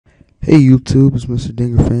Hey YouTube, it's Mr.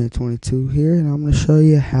 DingerFan22 here, and I'm going to show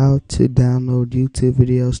you how to download YouTube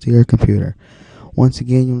videos to your computer. Once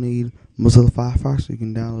again, you'll need Mozilla Firefox. You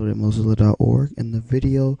can download it at mozilla.org and the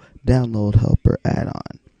Video Download Helper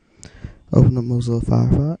add-on. Open up Mozilla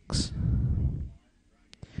Firefox.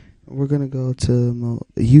 We're going to go to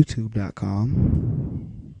youtube.com.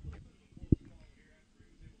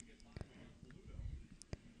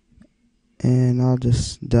 And I'll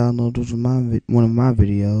just download one of my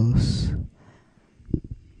videos.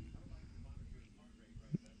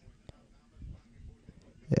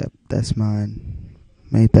 Yep, that's mine.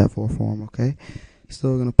 Made that for a form, okay? So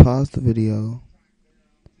we're going to pause the video.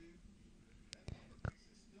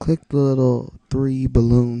 Click the little 3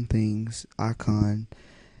 balloon things icon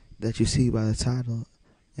that you see by the title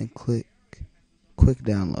and click Quick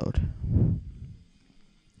Download.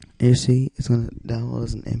 And you see it's going to download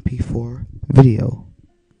as an MP4 video.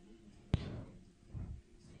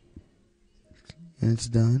 And it's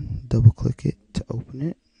done. Double click it to open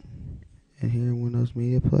it. And here in Windows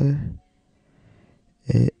Media Player,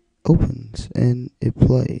 it opens and it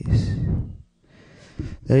plays.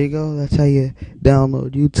 There you go. That's how you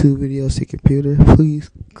download YouTube videos to your computer.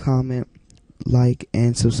 Please comment, like,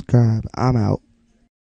 and subscribe. I'm out.